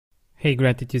Hey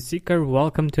Gratitude Seeker,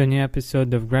 welcome to a new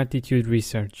episode of Gratitude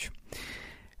Research.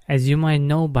 As you might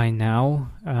know by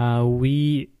now,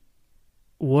 we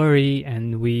worry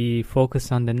and we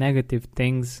focus on the negative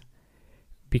things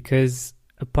because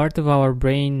a part of our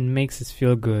brain makes us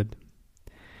feel good.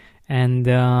 And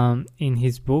in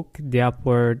his book, The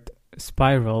Upward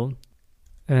Spiral,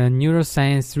 a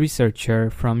neuroscience researcher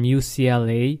from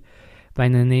UCLA by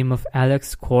the name of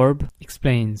Alex Korb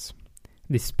explains,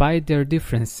 despite their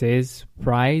differences,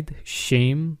 pride,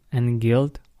 shame, and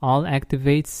guilt all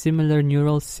activate similar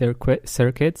neural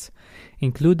circuits,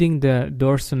 including the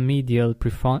dorsomedial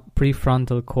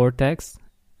prefrontal cortex,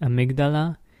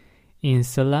 amygdala,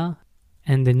 insula,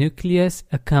 and the nucleus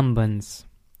accumbens.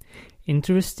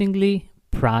 Interestingly,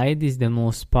 pride is the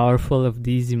most powerful of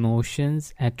these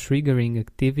emotions at triggering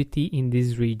activity in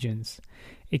these regions,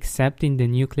 except in the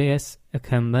nucleus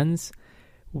accumbens,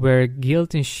 where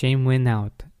guilt and shame win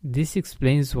out. This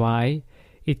explains why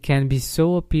it can be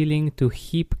so appealing to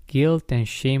heap guilt and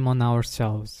shame on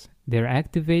ourselves. They're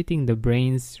activating the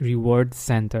brain's reward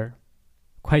center.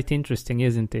 Quite interesting,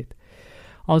 isn't it?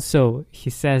 Also, he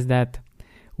says that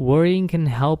worrying can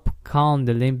help calm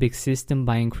the limbic system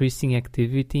by increasing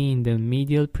activity in the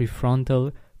medial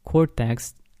prefrontal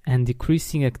cortex and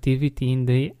decreasing activity in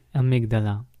the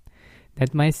amygdala.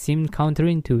 That might seem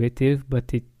counterintuitive,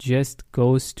 but it just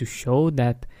goes to show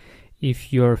that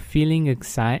if you're feeling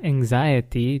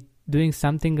anxiety, doing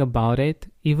something about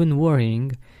it, even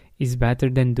worrying, is better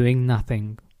than doing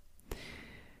nothing.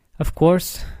 Of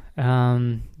course,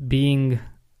 being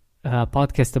a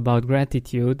podcast about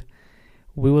gratitude,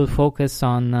 we will focus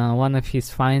on one of his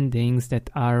findings that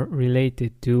are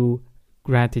related to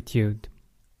gratitude.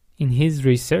 In his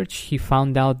research, he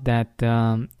found out that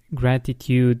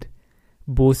gratitude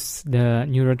boosts the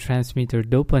neurotransmitter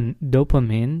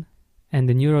dopamine and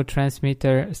the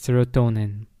neurotransmitter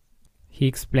serotonin. He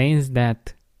explains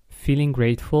that feeling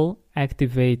grateful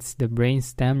activates the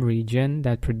brainstem region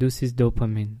that produces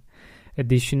dopamine.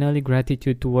 Additionally,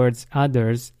 gratitude towards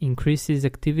others increases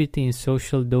activity in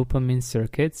social dopamine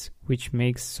circuits, which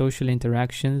makes social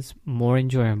interactions more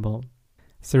enjoyable.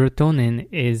 Serotonin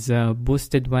is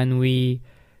boosted when we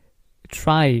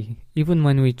try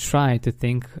to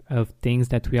think of things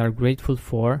that we are grateful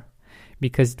for,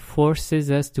 because it forces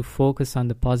us to focus on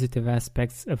the positive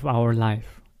aspects of our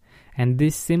life. And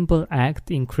this simple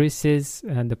act increases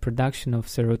the production of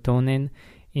serotonin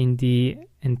in the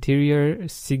anterior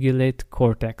cingulate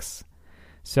cortex.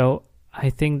 So I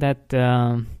think that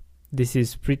this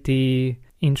is pretty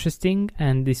interesting,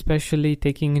 and especially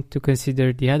taking into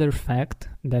consider the other fact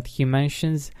that he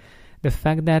mentions, the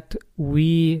fact that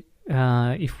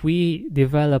if we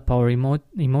develop our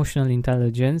emotional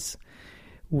intelligence,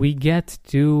 we get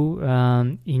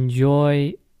to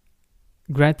enjoy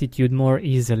gratitude more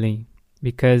easily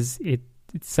because it's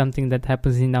something that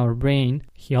happens in our brain.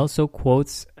 He also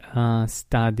quotes a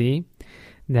study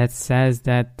that says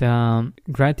that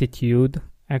gratitude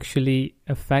actually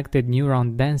affected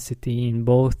neuron density in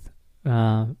both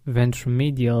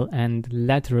ventromedial and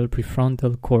lateral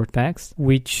prefrontal cortex,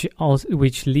 which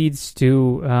leads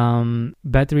to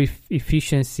better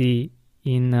efficiency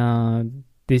in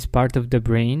this part of the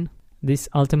brain. This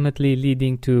ultimately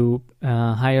leading to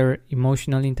higher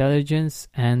emotional intelligence,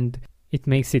 and it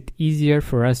makes it easier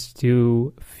for us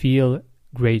to feel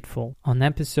grateful. On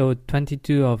episode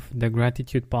 22 of the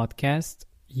Gratitude Podcast,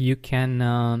 you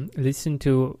can listen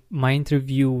to my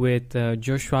interview with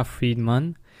Joshua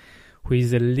Friedman, who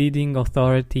is a leading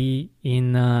authority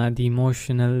in the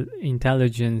emotional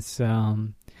intelligence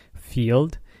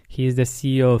field. He is the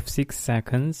CEO of 6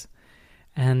 Seconds,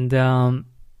 and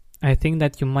I think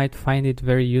that you might find it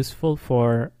very useful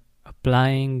for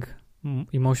applying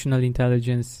emotional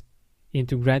intelligence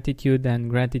into gratitude and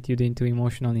gratitude into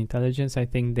emotional intelligence. I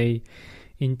think they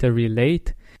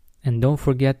interrelate. And don't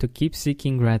forget to keep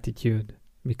seeking gratitude,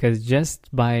 because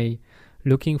just by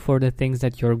looking for the things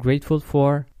that you're grateful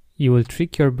for, you will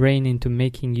trick your brain into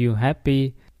making you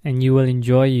happy, and you will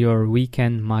enjoy your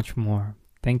weekend much more.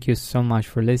 Thank you so much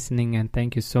for listening, and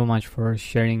thank you so much for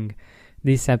sharing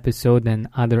this episode and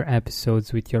other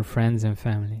episodes with your friends and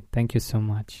family. Thank you so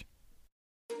much.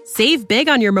 Save big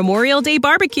on your Memorial Day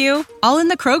barbecue, all in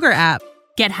the Kroger app.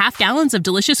 Get half gallons of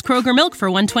delicious Kroger milk for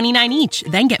 $1.29 each.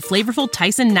 Then get flavorful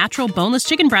Tyson natural boneless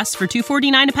chicken breasts for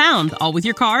 $2.49 a pound, all with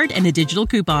your card and a digital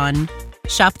coupon.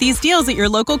 Shop these deals at your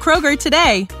local Kroger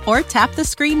today, or tap the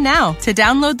screen now to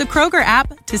download the Kroger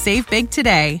app to save big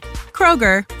today.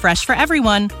 Kroger, fresh for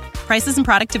everyone. Prices and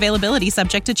product availability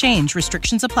subject to change.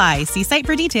 Restrictions apply. See site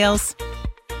for details.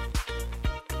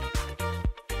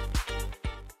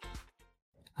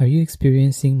 Are you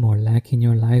experiencing more lack in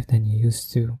your life than you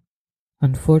used to?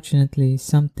 Unfortunately,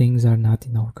 some things are not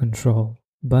in our control,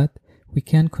 but we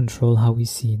can control how we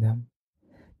see them.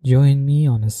 Join me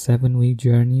on a 7-week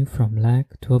journey from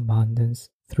lack to abundance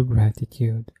through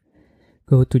gratitude.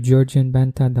 Go to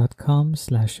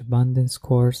georgianbenta.com/abundance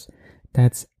course.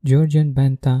 That's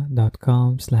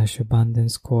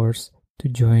georgianbenta.com/abundance course to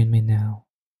join me now.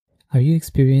 Are you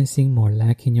experiencing more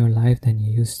lack in your life than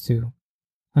you used to?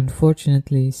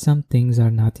 Unfortunately, some things are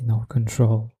not in our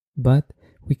control, but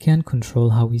we can control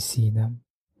how we see them.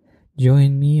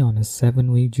 Join me on a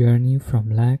 7-week journey from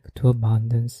lack to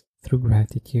abundance through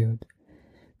gratitude.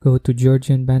 Go to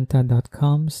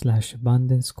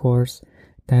georgianbenta.com/abundance course.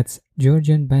 That's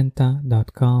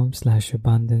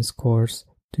georgianbenta.com/abundance course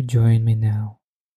to join me now.